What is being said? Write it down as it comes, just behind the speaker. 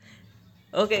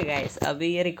Okay guys, अभी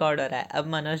ये record हो रहा है। अब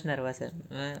मनोज नर्वस है।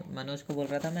 मैं मनोज को बोल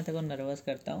रहा था मैं तेरे को नर्वस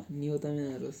करता हूँ। नहीं होता मैं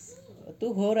नर्वस।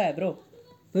 तू हो रहा है ब्रो,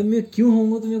 पर मैं क्यों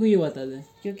होऊंगा तो मेरे को ये बता दे।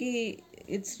 क्योंकि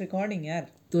इट्स रिकॉर्डिंग यार।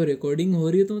 तो रिकॉर्डिंग हो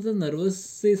रही है तो मतलब नर्वस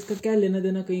से इसका क्या लेना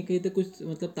देना, कहीं कहीं तक कुछ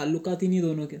मतलब ताल्लुकात ही नहीं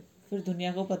दोनों के। फिर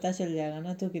दुनिया को पता चल जाएगा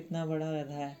ना तू कितना बड़ा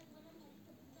गधा है।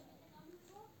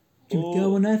 चुतिया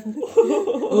बना है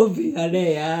सर। ओ भी अरे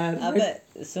यार।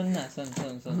 अबे सुन सुन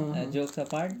हाँ। Jokes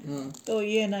apart. हाँ तो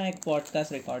ये ना एक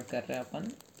पॉडकास्ट रिकॉर्ड कर रहे हैं अपन,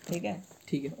 ठीक है।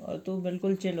 ठीक है। और तू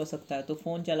बिल्कुल चिल हो सकता है, तू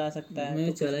फोन चला सकता है, मैं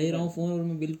तू कुछ चला भी ही रहा कर। हूँ फोन और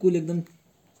मैं बिल्कुल एकदम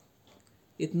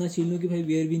इतना चिल्लू कि भाई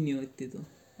बियर भी नहीं हो इतनी तो।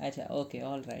 अच्छा okay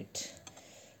all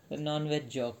right. Non veg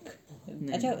joke.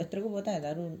 अच्छा तेरे को पता है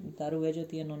दारू दारू वेज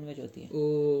होती है नॉन वेज होती है?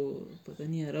 ओ पता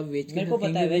नहीं यार, अब वेज के मेरे को पता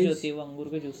है रखेंगे वेज वेज। होती है, वो अंगूर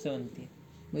के जूस से बनती है।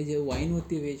 भाई जो वाइन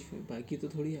होती है वेज, फिर बाकी तो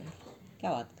थोड़ी यार।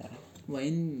 क्या बात कर रहा है?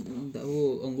 वाइन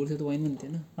वो अंगूर से तो वाइन बनती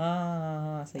है ना।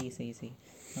 हाँ सही।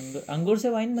 अंगूर अंगूर से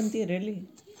वाइन बनती है रियली?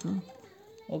 हाँ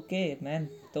ओके मैन,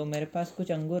 तो मेरे पास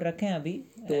कुछ अंगूर रखे हैं अभी।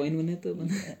 तो वाइन बने तो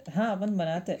बना। हाँ अपन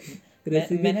बनाते हैं।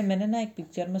 रेसिपी। मैंने ना एक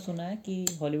पिक्चर में सुना है कि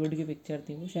हॉलीवुड की पिक्चर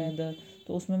थी वो शायद,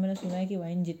 तो उसमें मैंने सुना है कि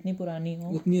वाइन जितनी पुरानी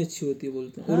हो उतनी अच्छी होती है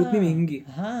बोलते हैं, और उतनी हाँ महंगी।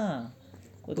 हाँ।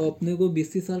 तो अपने को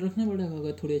 20-30 साल रखना पड़ेगा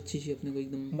अगर थोड़ी अच्छी चाहिए अपने को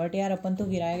एकदम। बट यार अपन तो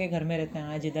किराए के घर में रहते हैं,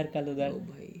 आज इधर कल ओ उधर।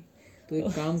 भाई तो एक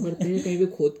काम करते हैं, कहीं पे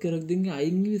खोद के रख देंगे,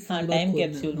 आएंगे भी हाँ साल बाद टाइम खोदने।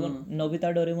 कैप्सूल, वो हाँ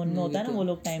नोबिता डोरेमोन में होता है ना, नोबिता। वो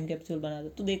लोग टाइम कैप्सूल बनाते।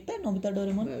 तू देखता है नोबिता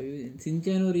डोरेमोन?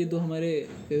 सिंचैन और ये दो हमारे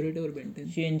फेवरेट है, और बेंटेन।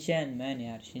 शिनचैन मैन,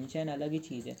 यार शिनचैन अलग ही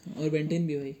चीज़ है। और बेंटेन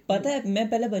भी भाई। पता है मैं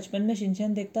पहले बचपन में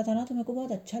शिनचैन देखता था ना तो मेरे को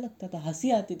बहुत अच्छा लगता था,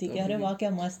 हंसी आती थी कि अरे वाह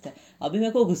क्या मस्त है। अभी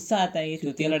मेरे को गुस्सा आता है, ये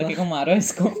चूतिया लड़के को मारो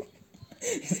इसको।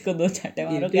 इसको दो चाटे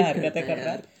मारो, क्या इरिटेट हरकतें करता कर है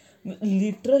रहा यार। है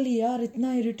लिटरली यार,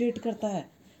 इतना इरिटेट करता है।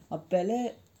 अब पहले,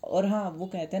 और हाँ वो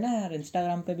कहते हैं ना यार,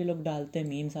 इंस्टाग्राम पे भी लोग डालते हैं,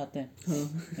 मीम्स आते हैं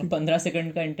हाँ 15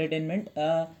 सेकंड का एंटरटेनमेंट।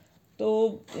 तो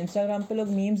इंस्टाग्राम पे लोग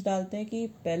मीम्स डालते हैं कि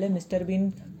पहले मिस्टर बीन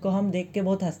को हम देख के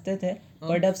बहुत हंसते थे,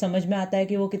 बट अब समझ में आता है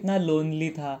कि वो कितना लोनली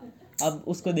था। अब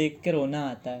उसको देख के रोना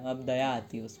आता है, अब दया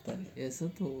आती है उस पर। ऐसा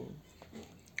तो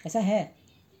ऐसा है।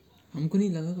 हमको नहीं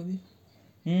लगा कभी।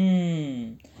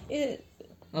 ये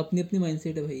अपनी अपनी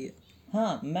माइंडसेट है भाई ये।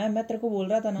 हाँ मैं तेरे को बोल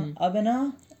रहा था ना, अब है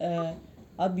ना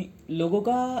अब लोगों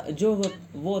का जो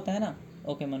वो होता है ना।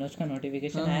 ओके मनोज का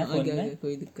नोटिफिकेशन हाँ आया हाँ फोन आगे में। आगे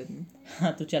कोई दिक्कत नहीं।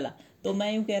 हाँ तो चला। तो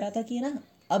मैं यूँ कह रहा था कि ना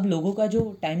अब लोगों का जो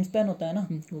टाइम स्पेन होता है ना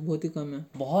वो बहुत ही कम है।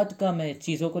 बहुत कम है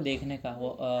चीज़ों को देखने का। वो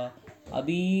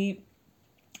अभी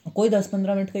कोई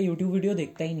 10-15 मिनट का यूट्यूब वीडियो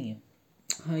देखता ही नहीं है।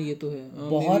 हाँ ये तो है।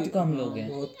 बहुत मेरी कम हाँ लोग हैं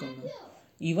बहुत कम है।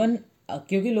 इवन।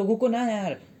 क्योंकि लोगों को ना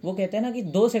यार, वो कहते हैं ना कि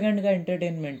 2 सेकंड का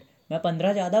एंटरटेनमेंट, मैं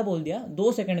 15 ज़्यादा बोल दिया,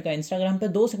 2 सेकंड का। इंस्टाग्राम पे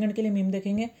 2 सेकंड के लिए मीम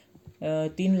देखेंगे,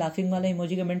 3 लाफिंग वाला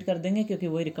इमोजी कमेंट कर देंगे क्योंकि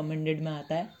वही रिकमेंडेड में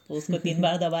आता है, तो उसको 3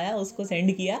 बार दबाया, उसको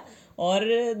सेंड किया और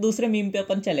दूसरे मीम पे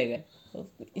अपन चले गए। तो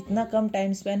इतना कम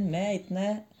टाइम स्पेन, मैं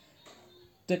इतना,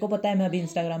 तेरे को पता है मैं अभी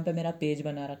इंस्टाग्राम पे मेरा पेज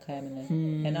बना रखा है मैंने,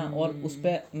 है ना, और उस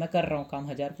पर मैं कर रहा हूँ काम,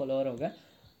 1000 फॉलोअर हो गए।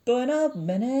 तो है ना,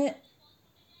 मैंने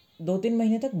 2-3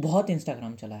 महीने तक बहुत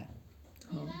इंस्टाग्राम चलाया,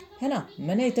 हाँ है ना,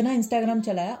 मैंने इतना इंस्टाग्राम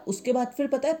चलाया। उसके बाद फिर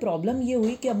पता है प्रॉब्लम ये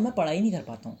हुई कि अब मैं पढ़ाई नहीं कर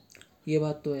पाता हूँ। ये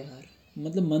बात तो है यार,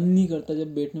 मतलब मन नहीं करता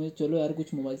जब बैठने में, चलो यार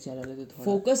कुछ मोबाइल चला लेते थोड़ा।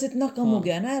 फोकस इतना कम हो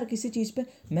गया ना यार किसी चीज़ पे।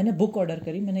 मैंने बुक ऑर्डर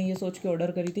करी, मैंने ये सोच के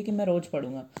ऑर्डर करी थी कि मैं रोज़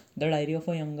पढ़ूंगा। The diary of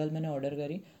a young girl मैंने ऑर्डर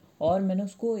करी, और मैंने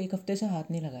उसको 1 हफ्ते से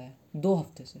हाथ नहीं लगाया, 2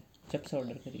 हफ्ते से जब से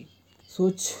ऑर्डर करी।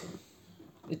 सोच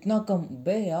इतना कम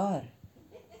बे यार,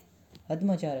 हद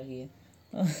मचा रही है।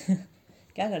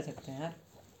 क्या कर सकते हैं यार।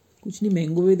 कुछ नहीं,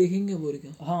 मैंगो वे देखेंगे और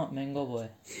क्या। हाँ मैंगो बॉय।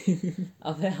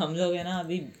 अब हम लोग है ना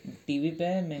अभी टीवी पे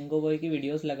मैंगो बॉय की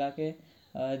वीडियोस लगा के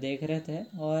देख रहे थे,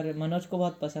 और मनोज को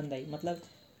बहुत पसंद आई। मतलब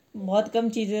बहुत कम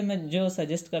चीज़ें मैं जो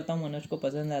सजेस्ट करता हूँ मनोज को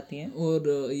पसंद आती हैं।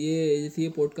 और ये जैसे ये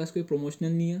पॉडकास्ट कोई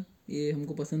प्रमोशनल नहीं है, ये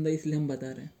हमको पसंद है इसलिए हम बता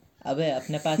रहे हैं। अबे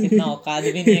अपने पास इतना औकात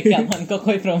भी नहीं है कि अपन को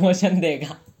कोई प्रमोशन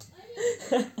देगा।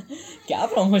 क्या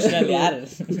प्रमोशनल यार।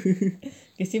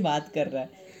 किसी बात कर रहा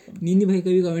है। नहीं भाई,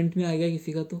 कभी कमेंट में आ गया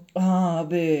किसी का तो। हाँ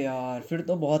अबे यार फिर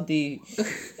तो बहुत ही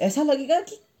ऐसा लगेगा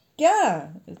कि क्या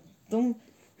तुम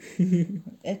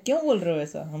क्यों बोल रहे हो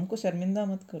ऐसा, हमको शर्मिंदा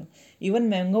मत करो। इवन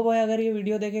मैंगो बॉय अगर ये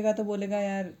वीडियो देखेगा तो बोलेगा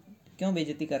यार क्यों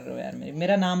बेइज्जती कर रहे हो यार,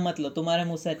 मेरा नाम मत लो, तुम्हारे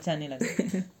मुंह से अच्छा नहीं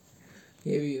लगता।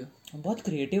 ये भी है। बहुत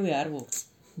क्रिएटिव यार वो,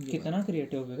 कितना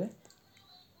क्रिएटिव है।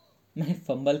 मैं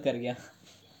फंबल कर गया,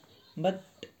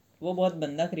 बट वो बहुत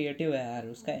बंदा क्रिएटिव है यार।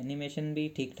 उसका एनिमेशन भी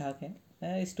ठीक ठाक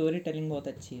है, स्टोरी टेलिंग बहुत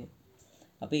अच्छी है।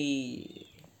 अभी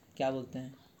क्या बोलते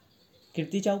हैं,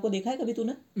 कीर्ति चाव को देखा है कभी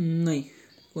तूने? नहीं,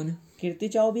 कौन है? कीर्ति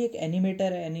चाव भी एक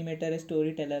एनिमेटर है,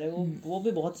 स्टोरी टेलर है। वो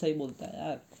भी बहुत सही बोलता है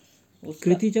यार। उसका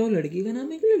कृति चाव लड़की का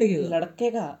नाम है कि लड़के का? लड़के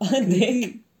का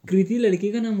देख कृति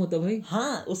लड़की का नाम होता भाई।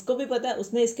 हाँ उसको भी पता है,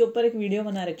 उसने इसके ऊपर एक वीडियो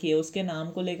बना रखी है, उसके नाम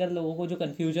को लेकर लोगों को जो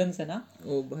कंफ्यूजन है ना,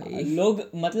 ओ भाई। लोग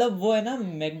मतलब वो है ना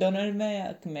मैकडोनल्ड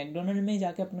में ही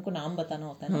जाके अपने को नाम बताना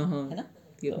होता है ना, हाँ, हाँ। है ना,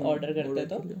 कि तो अपना ऑर्डर करते हैं order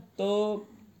कर लो। तो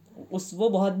वो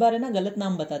बहुत बार है ना गलत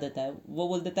नाम बता देता है, वो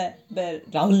बोल देता है "बे,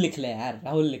 राहुल लिख ले यार,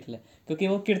 राहुल लिख ले", क्योंकि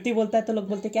वो कीर्ति बोलता है तो लोग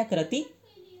बोलते हैं क्या कृति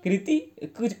कृति,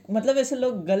 कुछ मतलब ऐसे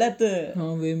लोग गलत,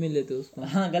 हाँ वे में लेते उसको।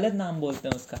 हाँ गलत नाम बोलते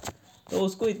हैं उसका, तो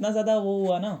उसको इतना ज़्यादा वो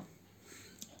हुआ ना,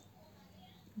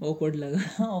 ऑकवर्ड लगा।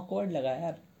 हाँ ऑकवर्ड लगा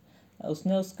यार,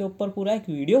 उसने उसके ऊपर पूरा एक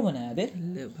वीडियो बनाया बे,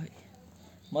 ले भाई।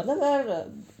 मतलब यार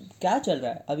क्या चल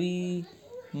रहा है अभी।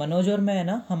 मनोज और मैं है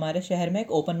ना हमारे शहर में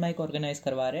एक ओपन माइक ऑर्गेनाइज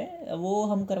करवा रहे हैं, वो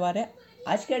हम करवा रहे हैं,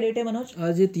 आज क्या डेट है मनोज?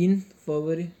 आज ये 3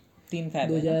 फरवरी 3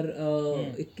 फरवरी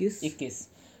 2021।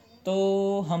 तो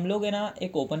हम लोग है ना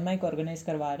एक ओपन माइक ऑर्गेनाइज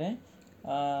करवा रहे हैं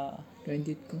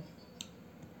 20 को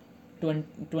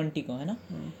 20 को, है ना।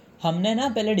 हमने ना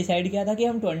पहले डिसाइड किया था कि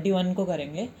हम 21 को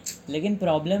करेंगे, लेकिन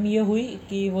प्रॉब्लम ये हुई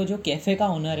कि वो जो कैफ़े का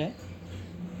ओनर है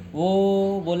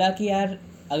वो बोला कि यार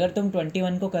अगर तुम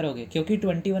 21 को करोगे, क्योंकि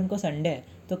 21 को संडे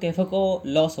है तो कैफ़े को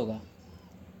लॉस होगा,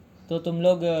 तो तुम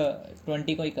लोग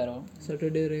 20 को ही करो।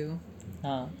 सैटरडे रहेगा।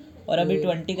 हाँ, और अभी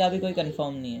 20 का भी कोई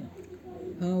कंफर्म नहीं है।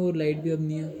 हाँ, और लाइट भी अब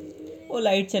नहीं है। वो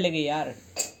लाइट चले गई यार,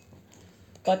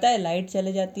 पता है लाइट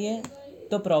चले जाती है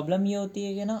तो प्रॉब्लम ये होती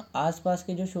है कि ना आसपास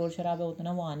के जो शोर शराबे होते हैं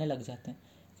ना वो आने लग जाते हैं,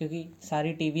 क्योंकि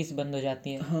सारी टीवीज बंद हो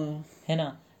जाती है, हाँ। है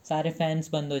ना, सारे फैंस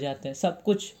बंद हो जाते हैं, सब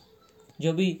कुछ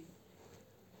जो भी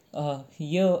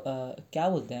क्या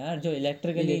बोलते हैं यार, जो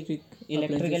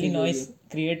इलेक्ट्रिकली नॉइस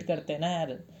क्रिएट करते हैं ना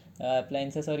यार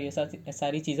अप्लाइंसेस, और ये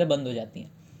सारी चीज़ें बंद हो जाती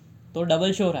हैं, तो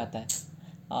डबल शोर आता है।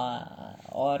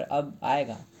 और अब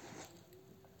आएगा।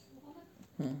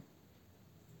 हाँ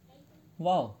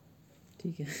वाह,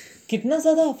 ठीक है। कितना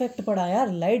ज़्यादा अफेक्ट पड़ा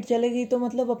यार, लाइट चलेगी तो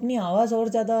मतलब अपनी आवाज़ और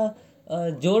ज़्यादा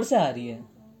जोर से आ रही है।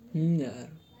 यार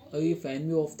अभी फैन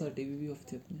भी ऑफ था, टीवी भी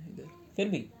ऑफ थे अपने इधर,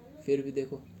 फिर भी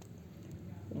देखो।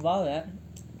 वाह यार,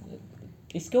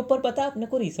 इसके ऊपर पता है अपने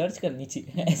को रिसर्च करनी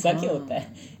चाहिए, ऐसा क्या होता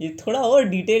है, ये थोड़ा और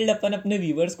डिटेल्ड अपन अपने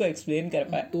व्यूवर्स को एक्सप्लेन कर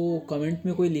पाए। तो कमेंट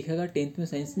में कोई लिखेगा 10th में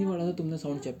साइंस नहीं पढ़ा था तुमने,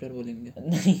 साउंड चैप्टर बोलेंगे।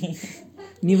 नहीं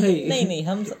नहीं भाई, नहीं,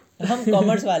 हम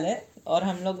कॉमर्स वाले हैं और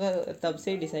हम लोग तब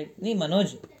से डिसाइड नहीं,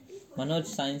 मनोज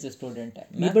साइंस स्टूडेंट है,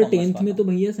 ये पर 10th में तो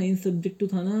भैया साइंस सब्जेक्ट तो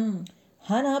था ना।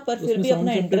 हाँ ना, पर फिर भी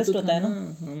अपना इंटरेस्ट होता है ना।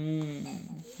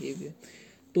 ये भी।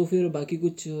 तो फिर बाकी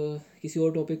कुछ किसी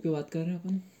और टॉपिक पे बात कर रहे हैं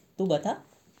अपन। तू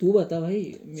बता भाई।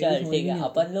 चल ठीक है,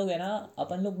 अपन लोग है ना,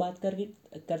 अपन लोग बात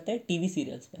करते हैं टीवी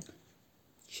सीरियल्स पे।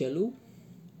 चलो,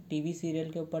 टीवी सीरियल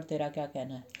के ऊपर तेरा क्या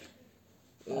कहना है?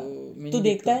 मैंने तू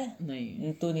देखता है?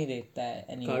 नहीं, तू नहीं देखता है।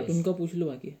 anyways, कार्टून का पूछ लो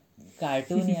बाकी।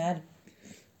 कार्टून यार,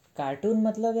 कार्टून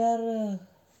मतलब यार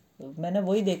मैंने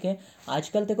वही देखे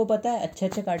आजकल, तेको पता है अच्छे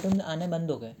अच्छे कार्टून आने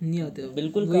बंद हो गए, नहीं आते,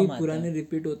 बिल्कुल वही कम आते पुराने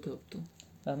रिपीट होते अब तो।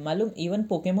 मालूम, इवन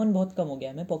पोकेमोन बहुत कम हो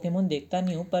गया। मैं पोकेमोन देखता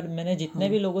नहीं हूँ, पर मैंने जितने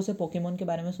भी लोगों से पोकेमोन के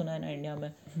बारे में सुना है ना इंडिया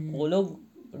में, वो लोग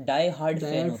डाई हार्ड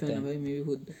फैन होते हैं भाई, मैं भी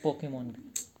खुद पोकेमोन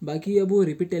के। बाकी अब वो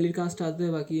रिपीट टेलीकास्ट आते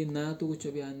हैं, बाकी नया तो कुछ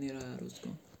अभी आ नहीं रहा यार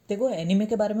उसका। देखो एनीमे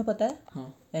के बारे में पता है?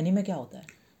 हाँ, एनीमे क्या होता है?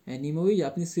 एनीमे वही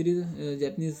जापानीज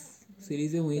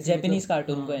सीरीज है, वही जापानीज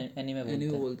कार्टून को एनीमे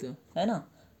बोलते हैं, है ना।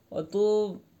 और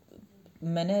तो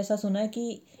मैंने ऐसा सुना है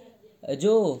कि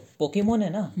जो पोकेमोन है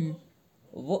ना,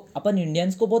 वो अपन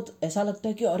इंडियंस को बहुत ऐसा लगता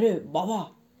है कि अरे बाबा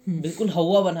बिल्कुल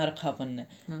हवा बना रखा अपन ने,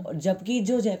 और जबकि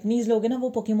जो जापानीज लोग हैं ना वो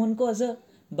पोकेमोन को एज अ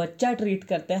बच्चा ट्रीट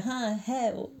करते हैं। हाँ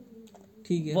है वो,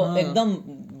 ठीक है, वो एकदम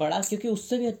बड़ा, क्योंकि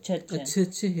उससे भी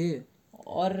अच्छे है।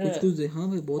 और कुछ हाँ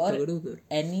भाई, बहुत तगड़े उधर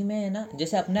एनीमे है ना।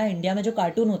 जैसे अपना इंडिया में जो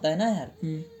कार्टून होता है ना यार,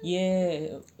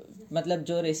 ये मतलब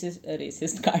जो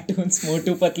रेसिस्ट कार्टून्स,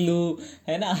 मोटू पतलू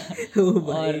है ना,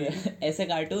 और ऐसे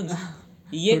कार्टून्स,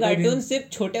 ये कार्टून सिर्फ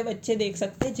छोटे बच्चे देख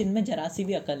सकते हैं जिनमें जरा सी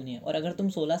भी अकल नहीं है। और अगर तुम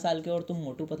 16 साल के और तुम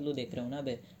मोटू पतलू देख रहे हो ना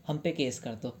बे, हम पे केस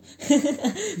कर दो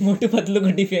मोटू पतलू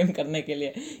को डिफेम करने के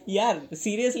लिए यार,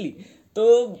 सीरियसली।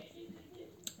 तो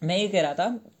मैं ये कह रहा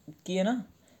था कि है ना,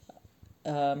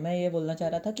 मैं ये बोलना चाह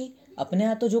रहा था कि अपने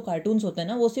यहाँ तो जो कार्टून्स होते हैं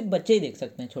ना वो सिर्फ बच्चे ही देख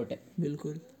सकते हैं, छोटे,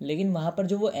 बिल्कुल। लेकिन वहाँ पर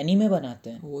जो वो एनीमे बनाते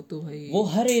हैं वो तो भाई, वो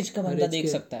हर एज का बंदा देख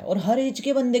सकता है, और हर एज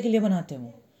के बंदे के लिए बनाते हैं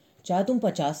वो, चाहे तुम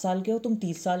 50 साल के हो, तुम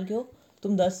 30 साल के हो,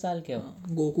 तुम 10 साल के हो।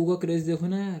 गोकू का क्रेज देखो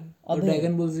ना यार, और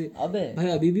ड्रैगन बॉल जी भाई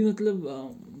अभी भी मतलब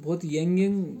बहुत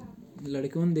यंग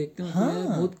लड़के उन देखते हैं। हाँ,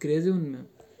 बहुत क्रेज है उनमें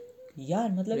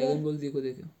यार, मतलब ड्रैगन बॉल जी को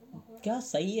देखो, क्या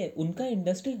सही है, उनका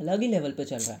इंडस्ट्री अलग ही लेवल पे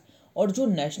चल रहा है। और जो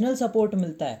नेशनल सपोर्ट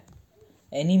मिलता है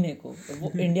एनीमे को,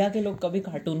 वो इंडिया के लोग कभी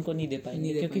कार्टून को नहीं दे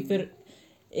पाएंगे, क्योंकि फिर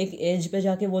एक एज पे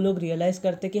जाके वो लोग रियलाइज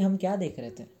करते कि हम क्या देख रहे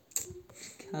थे,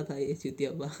 क्या था ये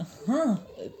चुतिया। हाँ,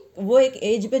 वो एक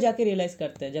एज पे जाके रियलाइज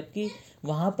करते हैं, जबकि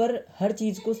वहाँ पर हर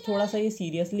चीज को थोड़ा सा ये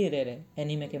सीरियसली ले रहे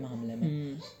एनीमे के मामले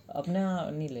में, अपना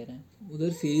नहीं ले रहे हैं।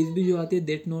 उधर सीरीज भी जो आती है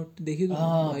डेथ नोट देखी तो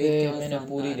भाई क्या मैंने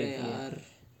पूरी देखी है यार,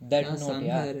 डेथ नोट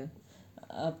यार।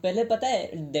 पहले पता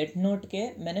है डेथ नोट के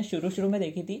मैंने शुरू में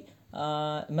देखी थी,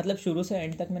 मतलब शुरू से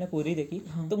एंड तक मैंने पूरी देखी।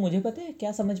 तो मुझे पता है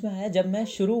क्या समझ में आया, जब मैं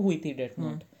शुरू हुई थी डेथ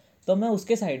नोट तो मैं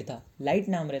उसके साइड था, लाइट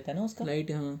नाम रहता है ना उसका,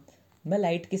 लाइट, हाँ मैं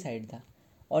लाइट की साइड था।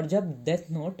 और जब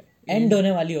डेथ नोट एंड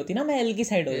होने वाली होती ना, मैं एल की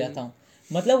साइड हो जाता हूँ।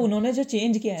 मतलब उन्होंने जो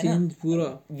चेंज किया है ना पूरा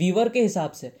व्यूअर के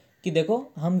हिसाब से, कि देखो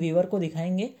हम व्यूअर को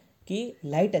दिखाएंगे कि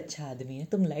लाइट अच्छा आदमी है,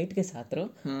 तुम लाइट के साथ रहो।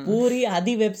 पूरी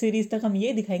आधी वेब सीरीज तक हम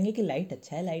ये दिखाएंगे कि लाइट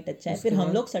अच्छा है, लाइट अच्छा है, फिर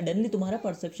हम लोग सडनली तुम्हारा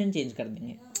परसेप्शन चेंज कर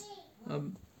देंगे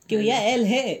अब कि भैया एल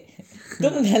है,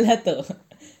 तुम गलत हो।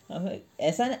 अब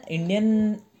ऐसा ना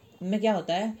इंडियन में क्या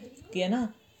होता है कि है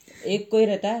ना, एक कोई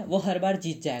रहता है वो हर बार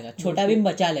जीत जाएगा, छोटा भीम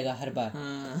बचा लेगा हर बार,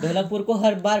 ढोलकपुर को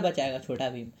हर बार बचाएगा छोटा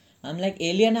भीम। हम लाइक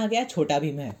एलियन आ गया, छोटा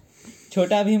भीम है,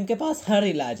 छोटा भीम के पास हर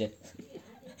इलाज है।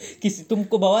 किसी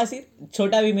तुमको बवासीर,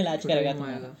 छोटा भीम इलाज करेगा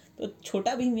तुम्हारा। तो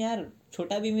छोटा भीम यार,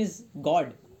 छोटा भीम इज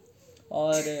गॉड।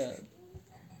 और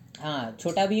हाँ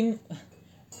छोटा भीम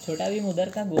उधर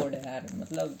का गॉड है यार।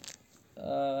 मतलब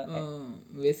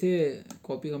वैसे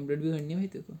कॉपी कंप्लीट भी करनी है भाई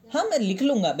तेरे को? हाँ मैं लिख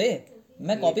लूंगा बे,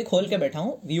 मैं कॉपी खोल के बैठा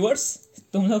हूँ। व्यूअर्स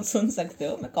तुम लोग सुन सकते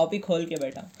हो, मैं कॉपी खोल के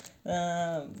बैठा हूँ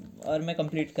और मैं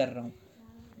कंप्लीट कर रहा हूँ।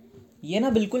 ये ना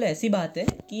बिल्कुल ऐसी बात है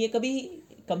कि ये कभी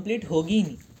कंप्लीट होगी ही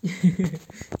नहीं।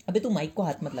 अबे तू माइक को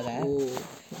हाथ मत लगाया,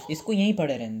 इसको यहीं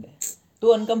पड़े रहने दे। तू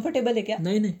अनकंफर्टेबल है क्या?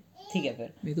 नहीं ठीक है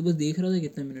फिर। मैं तो बस देख रहा था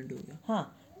कितना मिनट हो गया।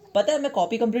 हाँ पता है, मैं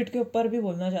कॉपी कंप्लीट के ऊपर भी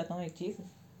बोलना चाहता हूँ एक चीज़,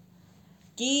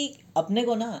 कि अपने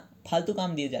को ना फालतू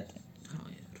काम दिए जाते हैं।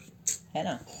 हाँ यार, है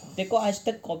ना। देखो आज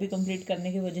तक कॉपी कंप्लीट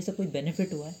करने की वजह से कोई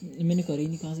बेनिफिट हुआ है? मैंने करी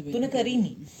नहीं। कहाँ से? तूने करी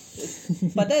नहीं।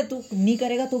 पता है तू नहीं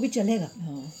करेगा तो भी चलेगा।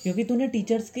 हाँ। क्योंकि तूने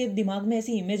टीचर्स के दिमाग में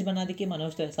ऐसी इमेज बना दी कि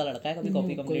मनोज तो ऐसा लड़का है कभी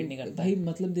कॉपी कंप्लीट नहीं करता भाई।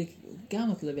 मतलब देख क्या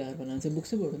मतलब यार, बनाने से बुक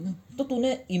से पढ़ो ना। तो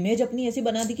तूने इमेज अपनी ऐसी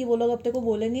बना दी कि वो लोग अब तेरे को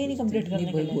बोलेंगे ही नहीं कंप्लीट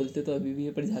करने के लिए। बोलते तो अभी भी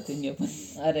है पर जाते नहीं अपन।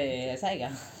 अरे ऐसा है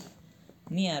क्या?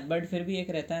 नहीं यार, बट फिर भी एक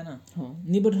रहता है ना। हाँ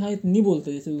नहीं, बट हाँ नहीं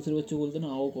बोलते जैसे दूसरे बच्चों बोलते ना,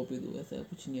 आओ कॉपी दो, ऐसा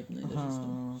कुछ नहीं अपना इधर।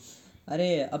 हाँ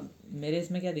अरे अब मेरे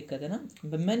इसमें क्या दिक्कत है ना,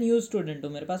 मैं न्यू स्टूडेंट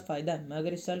हूँ, मेरे पास फ़ायदा है। मैं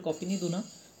अगर इस साल कॉपी नहीं दूँ ना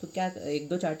तो क्या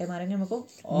 1-2 चाटे मारेंगे मेरे को।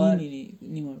 और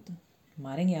नहीं मारता,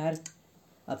 मारेंगे यार।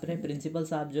 अपने प्रिंसिपल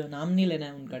साहब जो, नाम नहीं लेना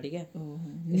है उनका, ठीक है?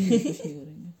 नहीं कुछ नहीं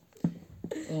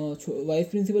करेंगे। वाइस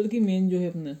प्रिंसिपल की मेन जो है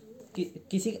अपना,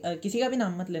 किसी का भी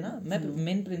नाम मत लेना, मैं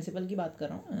मेन प्रिंसिपल की बात कर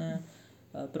रहा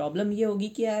हूँ। प्रॉब्लम ये होगी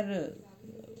कि यार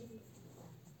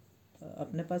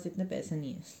अपने पास इतने पैसे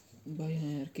नहीं है भाई।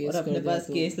 हाँ यार, केस और अपने पास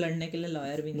केस लड़ने के लिए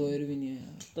लॉयर भी नहीं है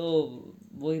यार। तो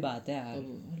वही बात है यार।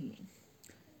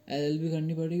 LLB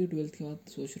करनी पड़ेगी 12th के बाद,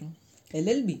 सोच रहा हूँ।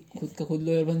 LLB खुद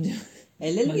लॉयर बन जा।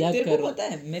 LLB तेरे को पता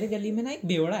है मेरे गली में ना एक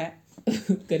बेवड़ा है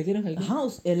करके रखा। हाँ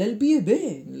उस LLB है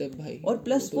बे भाई। और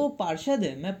प्लस वो पार्षद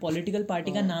है। मैं पॉलिटिकल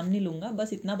पार्टी का नाम नहीं लूंगा,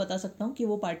 बस इतना बता सकता हूँ कि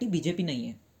वो पार्टी बीजेपी नहीं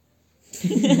है।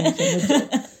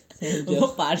 वो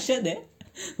पार्षद है,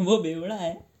 वो बेवड़ा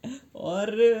है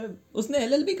और उसने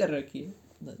LLB कर रखी है।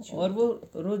 और वो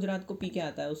रोज रात को पी के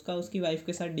आता है। उसकी वाइफ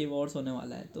के साथ डिवोर्स होने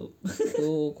वाला है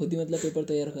तो खुद ही मतलब पेपर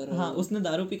तैयार कर रहा है। हाँ उसने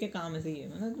दारू पी के काम ऐसे ही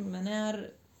है। मैंने यार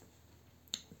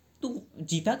तू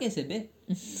जीता कैसे बे?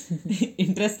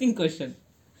 इंटरेस्टिंग क्वेश्चन,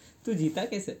 तू जीता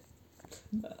कैसे?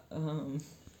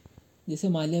 जैसे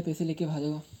मालिया पैसे लेके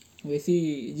भागेगा वैसे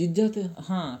ही जीत जाते हैं।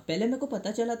 हाँ पहले मेरे को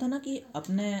पता चला था ना कि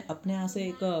अपने यहाँ से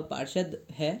एक पार्षद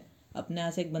है, अपने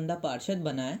यहाँ से एक बंदा पार्षद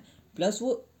बना है, प्लस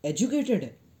वो एजुकेटेड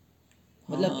है।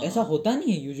 मतलब ऐसा होता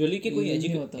नहीं है यूजुअली कि कोई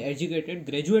एजुकेटेड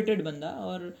ग्रेजुएटेड बंदा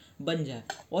और बन जाए।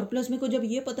 और प्लस मेरे को जब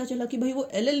ये पता चला कि भाई वो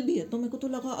LLB है तो मेरे को तो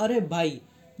लगा अरे भाई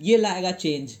ये लाएगा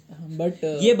चेंज, बट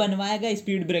ये बनवाएगा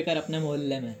स्पीड ब्रेकर अपने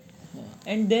मोहल्ले में।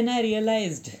 एंड देन आई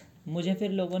रियलाइज्ड, मुझे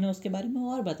फिर लोगों ने उसके बारे में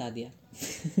और बता दिया।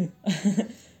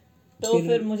 तो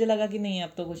फिर मुझे लगा कि नहीं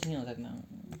अब तो कुछ नहीं हो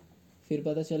सकता। फिर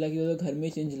पता चला कि वो तो घर में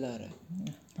चेंज ला रहा है।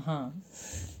 हाँ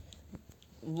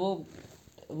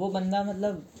वो बंदा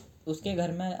मतलब उसके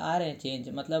घर में आ रहे हैं चेंज,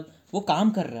 मतलब वो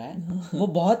काम कर रहा है, वो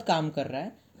बहुत काम कर रहा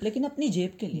है, लेकिन अपनी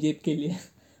जेब के लिए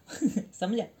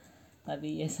समझा?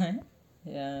 अभी ऐसा है,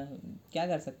 क्या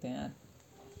कर सकते हैं यार।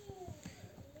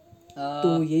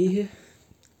 तो यही है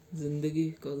जिंदगी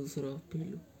का दूसरा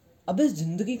पहलू। अबे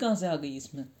जिंदगी कहाँ से आ गई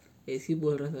इसमें? ऐसे ही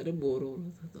बोल रहा था, अरे बोर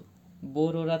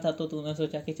हो रहा था तो तूने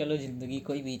सोचा कि चलो जिंदगी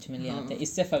कोई बीच में ले आते हैं।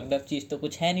 इससे फक्ड अप चीज़ तो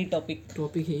कुछ है नहीं, टॉपिक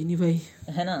है ही नहीं भाई,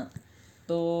 है ना।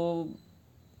 तो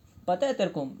पता है तेरे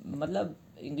को, मतलब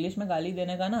इंग्लिश में गाली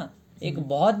देने का ना एक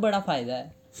बहुत बड़ा फायदा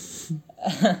है।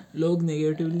 लोग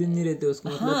नेगेटिवली नहीं रहते उसको,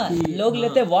 मतलब हाँ लोग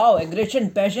लेते वाओ एग्रेशन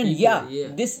पैशन, या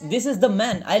this is the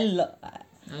man,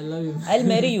 I love you, I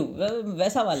marry you,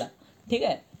 वैसा वाला, ठीक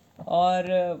है। और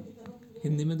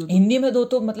हिंदी में दो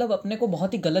तो मतलब अपने को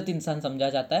बहुत ही गलत इंसान समझा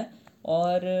जाता है,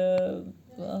 और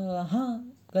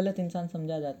हाँ गलत इंसान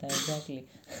समझा जाता है, एग्जैक्टली।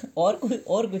 और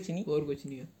कुछ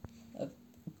नहीं है।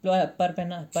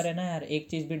 पर है ना यार, एक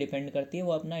चीज़ भी डिपेंड करती है,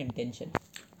 वो अपना इंटेंशन,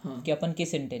 हाँ, कि अपन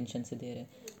किस इंटेंशन से दे रहे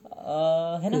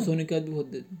है ना। सोने के बाद भी बहुत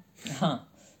देते। हाँ,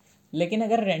 लेकिन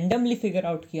अगर रैंडमली फिगर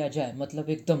आउट किया जाए, मतलब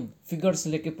एकदम फिगर्स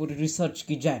लेके पूरी रिसर्च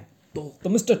की जाए, तो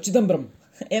मिस्टर चिदम्बरम,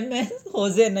 मैं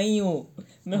होजे नहीं हूँ,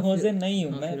 मैं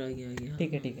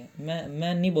ठीक है,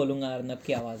 मैं नहीं बोलूंगा अर्नब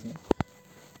की आवाज में।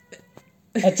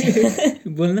 अच्छा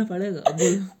बोलना पड़ेगा, अब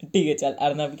बोल। ठीक है चल,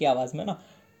 अर्नब की आवाज में ना,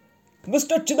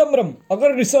 मिस्टर चिदम्बरम,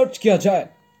 अगर रिसर्च किया जाए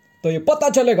तो ये पता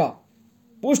चलेगा,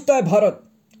 पूछता है भारत,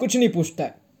 कुछ नहीं पूछता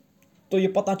है, तो ये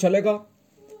पता चलेगा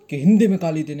कि हिंदी में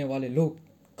गाली देने वाले लोग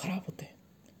खराब होते हैं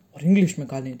और इंग्लिश में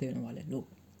गाली देने वाले लोग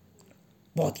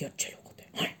बहुत ही अच्छे लोग होते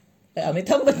हैं।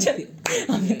 अमिताभ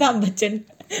बच्चन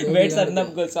वेट्स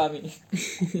अर्नब गोस्वामी।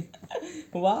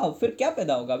 वाह, फिर क्या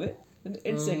पैदा होगा बे?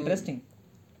 It's interesting.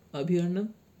 अभी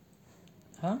अर्नब,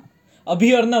 हाँ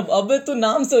अभी अर्नब, अबे तू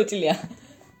नाम सोच लिया,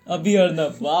 अभी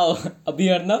अर्नब। वाह, अभी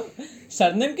अर्नब,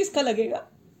 सरनेम किसका लगेगा?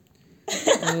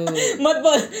 मत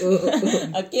बोल,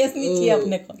 केस नहीं चाहिए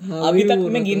अपने को। हाँ, अभी तक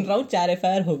मैं गिन रहा हूँ, 4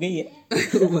 FIR हो गई है।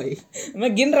 भाई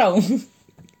मैं गिन रहा हूँ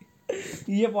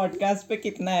ये पॉडकास्ट पे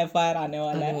कितना FIR आने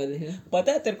वाला है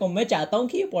पता है तेरे को? मैं चाहता हूँ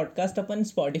कि ये पॉडकास्ट अपन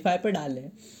Spotify पे डालें,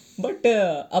 बट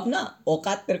अपना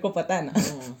औकात तेरे को पता है ना।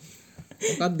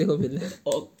 औकात देखो पहले,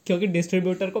 क्योंकि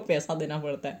डिस्ट्रीब्यूटर को पैसा देना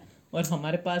पड़ता है, और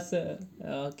हमारे पास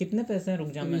कितने पैसे हैं? रुक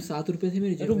जा, मैं 7 रुपए थे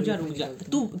मेरी। रुक जा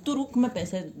तू रुक, मैं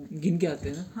पैसे गिन के आते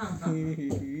हैं ना। हाँ।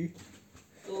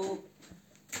 तो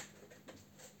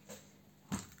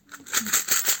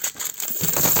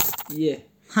ये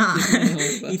हाँ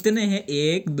इतने हैं,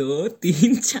 1 2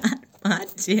 3 4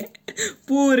 5 6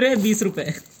 पूरे 20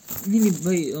 रुपए। नहीं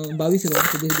भाई, 22 है,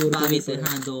 22 है,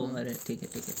 हाँ 2। अरे ठीक है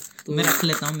तो मैं रख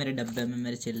लेता हूँ मेरे डब्बे में,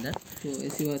 मेरे चिल्लर। तो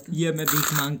ऐसी बात है, ये मैं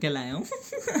भीख मांग के लाया हूँ।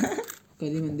 कल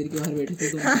ही मंदिर के बाहर बैठे थे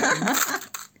तो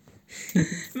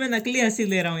मैं नकली हंसी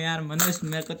ले रहा हूँ यार मनोज,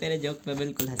 मेरे को तेरे जोक पे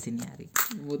बिल्कुल हंसी नहीं आ रही।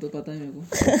 वो तो पता है मेरे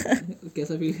को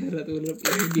कैसा फील कर रहा था,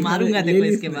 तो मारूंगा देखो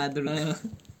इसके बाद।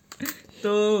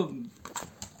 तो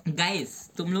गाइस,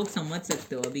 तुम लोग समझ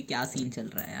सकते हो अभी क्या सीन चल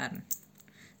रहा है यार।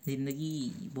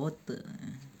 जिंदगी बहुत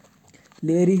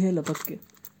ले रही है लपक के।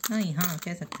 नहीं, हाँ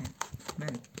कह सकते हैं।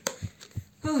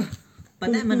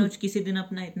 पता है मनोज, किसी दिन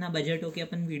अपना इतना बजट हो के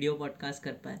अपन वीडियो पॉडकास्ट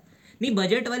कर पाए। नहीं,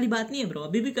 बजट वाली बात नहीं है ब्रो,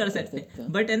 अभी भी कर सकते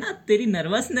हैं, बट है ना तेरी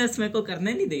नर्वसनेस मेरे को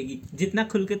करने नहीं देगी जितना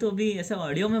खुल के तो अभी ऐसा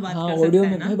ऑडियो में बात कर सकता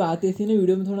है ना। भाई बात ऐसी ना,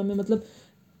 वीडियो में थोड़ा मैं मतलब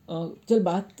चल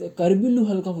बात कर भी लूँ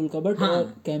हल्का फुल्का, बट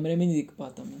कैमरे में नहीं दिख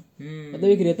पाता मैं। मतलब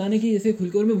एक रहता ना कि जैसे खुल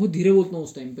के, और मैं बहुत धीरे बोलता हूँ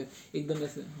उस टाइम पे, एकदम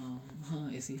ऐसे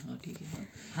हाँ ऐसी, हाँ ठीक है,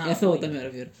 हाँ ऐसा होता है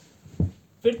मेरा।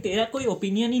 फिर तेरा कोई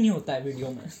ओपिनियन ही नहीं होता है वीडियो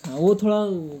में। हाँ, वो थोड़ा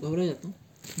घबरा जाता हूँ,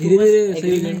 धीरे धीरे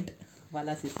एग्रीमेंट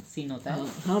वाला सीन होता है।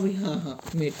 हाँ भाई, हाँ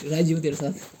मैं राजी हूँ तेरे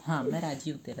साथ। हाँ मैं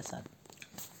राजी हूँ तेरे साथ।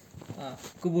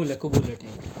 कबूल है ठीक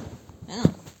है ना।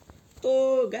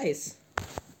 तो गाइस,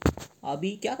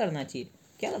 अभी क्या करना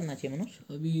चाहिए मनोज?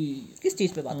 अभी किस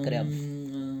चीज़ पे बात करें अब?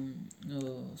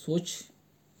 सोच,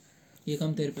 ये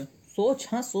काम तेरे पे। सोच,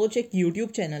 हाँ सोच एक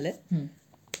YouTube चैनल है,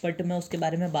 बट मैं उसके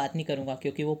बारे में बात नहीं करूँगा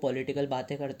क्योंकि वो पॉलिटिकल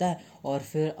बातें करता है और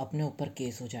फिर अपने ऊपर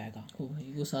केस हो जाएगा। ओ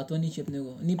भाई, वो 7वां नहीं अपने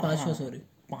को, नहीं 5वां, सॉरी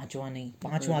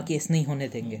 5वां केस नहीं होने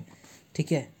देंगे,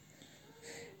 ठीक है।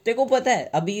 तेरे को पता है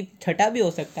अभी 6ठा भी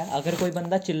हो सकता है, अगर कोई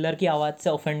बंदा चिल्लर की आवाज़ से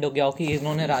ऑफेंड हो गया हो कि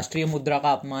इन्होंने राष्ट्रीय मुद्रा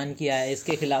का अपमान किया है,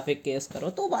 इसके खिलाफ एक केस करो,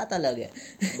 तो बात अलग है।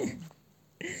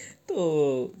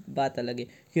 तो बात अलग है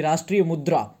कि राष्ट्रीय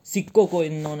मुद्रा, सिक्कों को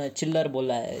इन्होंने चिल्लर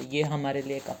बोला है, ये हमारे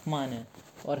लिए एक अपमान है,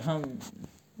 और हम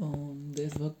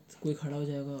देशभक्त कोई खड़ा हो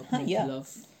जाएगा अपने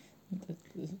खिलाफ,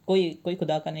 कोई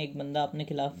खुदा का नहीं एक बंदा अपने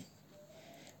खिलाफ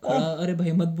खड़ा। अरे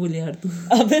भाई मत बोल यार तू।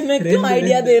 अबे मैं क्यों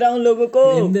आइडिया दे रहा हूँ लोगों को?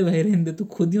 रहने दे, तू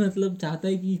खुद ही मतलब चाहता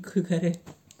है कि करे।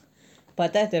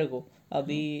 पता है तेरे को,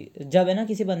 अभी जब है ना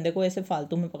किसी बंदे को ऐसे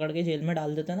फालतू में पकड़ के जेल में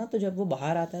डाल देता है ना, तो जब वो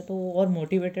बाहर आता है तो वो और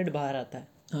मोटिवेटेड बाहर आता है।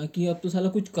 हाँ, कि अब तो साला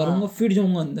कुछ करूँगा, फिर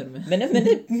जाऊँगा अंदर में।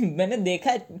 मैंने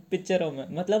देखा है पिक्चरों में,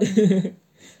 मतलब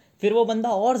फिर वो बंदा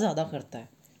और ज़्यादा करता है।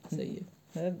 सही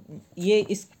है। ये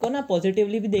इसको ना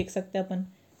पॉजिटिवली भी देख सकते हैं अपन,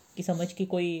 कि समझ कि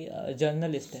कोई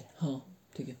जर्नलिस्ट है, हाँ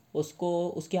ठीक है, उसको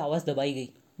उसकी आवाज़ दबाई गई,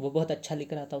 वो बहुत अच्छा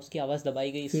लिख रहा था, उसकी आवाज़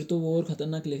दबाई गई, फिर तो वो और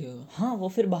खतरनाक लिखेगा। हाँ, वो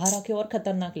फिर बाहर आके और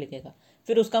खतरनाक लिखेगा,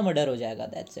 फिर उसका मर्डर हो जाएगा,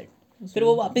 दैट्स इट। फिर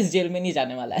वो वापस जेल में नहीं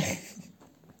जाने वाला है।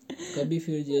 कभी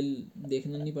फिर जेल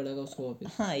देखना नहीं पड़ेगा उसको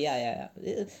वापस। हाँ या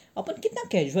अपन कितना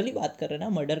कैजुअली बात कर रहे हैं ना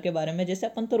मर्डर के बारे में, जैसे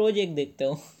अपन तो रोज एक देखते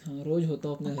हो। हाँ रोज होता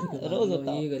हो अपने घर के बाहर, रोज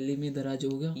होता ये गली में दराज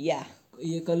हो गया, या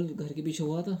ये कल घर के पीछे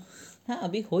हुआ था। हाँ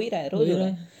अभी हो ही रहा है, रोज हो रहा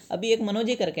है। अभी एक मनोज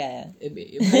ही करके आया है।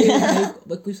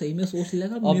 भाई कोई सही में सोच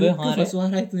लेगा अबे हाँ रे, फंसवा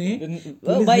रहा है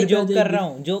तुम्हें। भाई जोक कर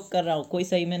रहा हूँ, कोई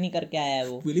सही में नहीं करके आया है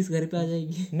वो। पुलिस घर पे आ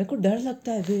जाएगी। मेरे को डर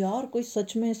लगता है यार, कोई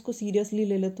सच में इसको सीरियसली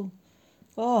ले ले तो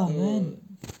मैन।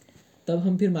 तब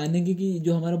हम फिर मानेंगे कि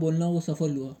जो हमारा बोलना वो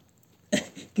सफल हुआ।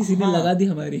 किसी ने लगा दी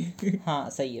हमारी। हाँ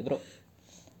सही है ब्रो।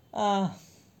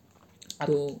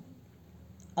 तो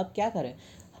अब क्या करें।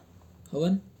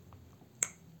 हवन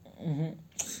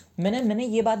मैंने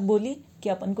ये बात बोली कि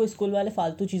अपन को स्कूल वाले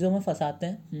फालतू चीज़ों में फंसाते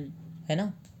हैं, है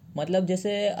ना। मतलब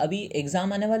जैसे अभी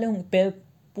एग्ज़ाम आने वाले होंगे,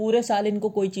 पूरे साल इनको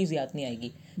कोई चीज़ याद नहीं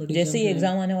आएगी। जैसे ही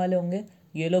एग्ज़ाम आने वाले होंगे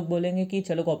ये लोग बोलेंगे कि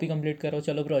चलो कॉपी कंप्लीट करो,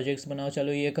 चलो प्रोजेक्ट्स बनाओ,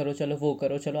 चलो ये करो, चलो वो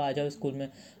करो, चलो आ जाओ स्कूल में।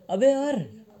 अबे यार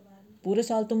पूरे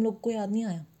साल तुम लोग को याद नहीं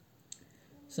आया।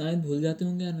 शायद भूल जाते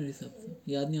होंगे यार, मेरे हिसाब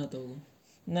से याद नहीं आता होगा।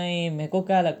 नहीं मेरे को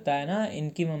क्या लगता है ना,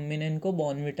 इनकी मम्मी ने इनको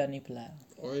बॉर्नविटा नहीं पिलाया।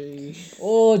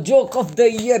 Oh joke of the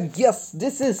year, yes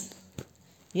this is,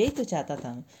 यही तो चाहता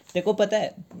था। देखो पता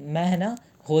है मैं है ना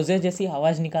होजे जैसी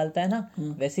आवाज निकालता है ना,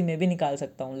 वैसी मैं भी निकाल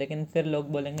सकता हूँ, लेकिन फिर लोग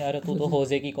बोलेंगे अरे तू तो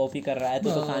होजे की कॉपी कर रहा है, तू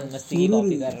तो खान मस्ती की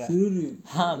कॉपी कर रहा है।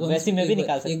 हाँ वैसी मैं भी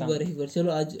निकाल सकता हूँ। एक बार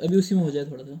चलो आज अभी उसी में हो जाए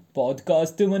थोड़ा सा।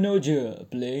 Podcast Manoj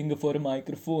playing for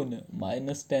microphone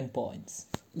 -10 points.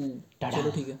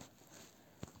 चलो ठीक है,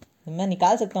 मैं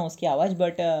निकाल सकता हूँ उसकी आवाज़,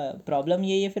 बट प्रॉब्लम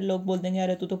यही है फिर लोग बोल देंगे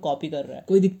अरे तू तो कॉपी कर रहा है।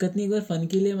 कोई दिक्कत नहीं, एक बार फन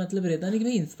के लिए मतलब रहता नहीं कि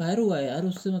भाई इंस्पायर हुआ है यार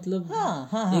उससे, मतलब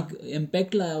हाँ एक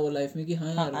इम्पैक्ट लाया वो लाइफ में कि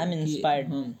हाँ यार आई एम इंस्पायर्ड।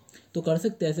 हाँ तो कर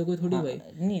सकते हैं ऐसे, कोई थोड़ी भाई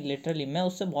नहीं लिटरली मैं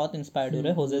उससे बहुत इंस्पायर्ड हो रहा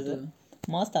है, होजे से।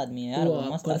 मस्त आदमी है यार तो वो,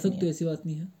 आप मस्त कर आदमी सकते हो, ऐसी बात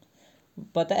नहीं है।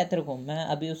 पता है तेरे को, मैं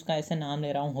अभी उसका ऐसे नाम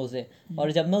ले रहा हूँ होजे,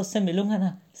 और जब मैं उससे मिलूंगा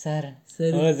ना, सर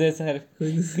होजे सर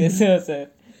कैसे हो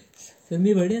सर, सर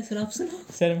मैं बढ़िया सर, आप सुनो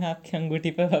सर मैं आपकी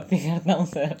अंगूठी पे पप्पी करता हूँ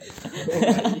सर।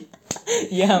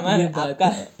 ये हमारा आपका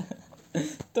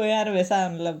तो यार वैसा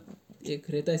मतलब एक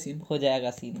रहता है सीन, हो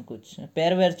जाएगा सीन, कुछ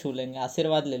पैर वैर छू लेंगे,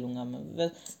 आशीर्वाद ले लूंगा मैं।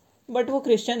 बट वो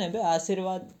क्रिश्चियन है बे,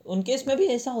 आशीर्वाद उनके इसमें भी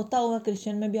ऐसा होता होगा,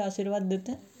 क्रिश्चियन में भी आशीर्वाद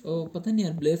देते हैं। ओ पता नहीं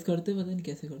यार, ब्लेस करते पता नहीं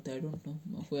कैसे करते, आई डोंट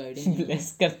नो, कोई आइडिया नहीं।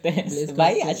 ब्लेस करते हैं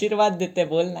भाई, आशीर्वाद देते हैं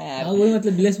बोलना यार। हाँ वही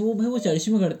मतलब ब्लेस वो भाई वो चर्च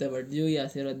में करते हैं, बट जो ये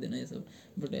आशीर्वाद देना है सब,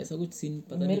 बट ऐसा कुछ सीन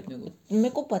पता नहीं अपने को। मेरे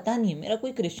को पता नहीं है, मेरा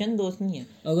कोई क्रिश्चियन दोस्त नहीं है।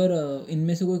 अगर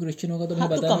इनमें से कोई क्रिश्चियन होगा तो हाँ,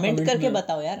 बता तो कमेंट करके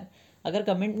बताओ यार। अगर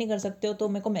कमेंट नहीं कर सकते हो तो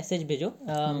मेरे को मैसेज भेजो।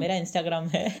 मेरा इंस्टाग्राम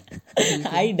है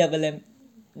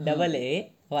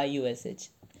IMMAAYUSH।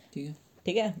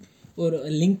 ठीक है। और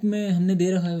लिंक में हमने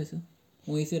दे रखा है वैसे,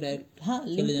 वहीं से डायरेक्ट। हाँ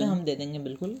लिंक में हम दे देंगे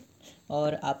बिल्कुल।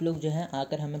 और आप लोग जो हैं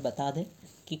आकर हमें बता दें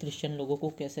कि क्रिश्चियन लोगों को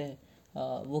कैसे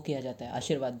वो किया जाता है,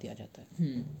 आशीर्वाद दिया जाता है।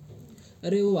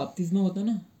 अरे वो बपतिस्मा होता है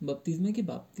ना, बपतिस्मा की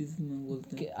बपतिस्मा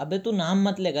बोलते हैं। अबे तू नाम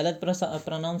मत ले, गलत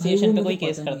प्रोनाउंसिएशन पे कोई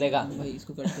केस कर देगा भाई,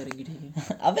 इसको कट करेंगे ठीक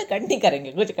है। अबे कट नहीं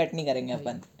करेंगे, कुछ कट नहीं करेंगे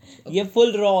अपन, ये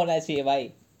फुल रॉ होना चाहिए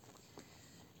भाई।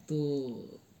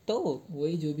 तो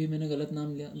वही जो भी मैंने गलत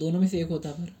नाम लिया, दोनों में से एक होता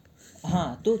पर।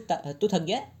 हाँ तू थक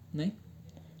गया है?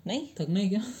 नहीं थकना है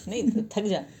क्या? नहीं थक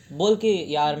जा, बोल के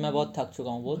यार मैं बहुत थक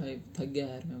चुका हूँ, बोल भाई थक गया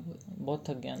यार, मैं बहुत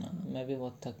थक गया ना, मैं भी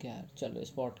बहुत थक गया यार। चलो इस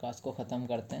पॉडकास्ट को ख़त्म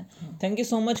करते हैं। Thank you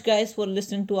so much guys for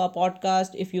listening to our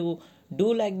podcast. If you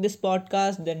do like this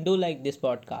podcast then do like this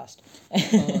podcast,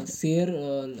 share,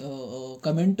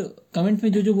 comment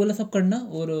में जो बोला सब करना,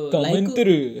 और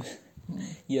comment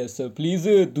yes please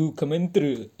do comment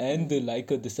and like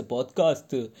this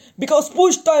podcast because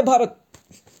पूछता है भारत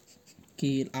कि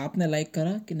आपने लाइक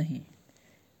करा कि नहीं।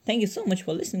 Thank you so much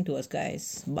for listening to us guys,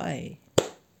 bye।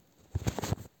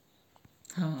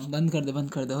 हाँ बंद कर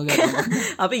दे हो गया।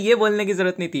 अबे ये बोलने की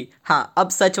जरूरत नहीं थी। हाँ अब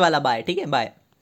सच वाला बाय, ठीक है बाय।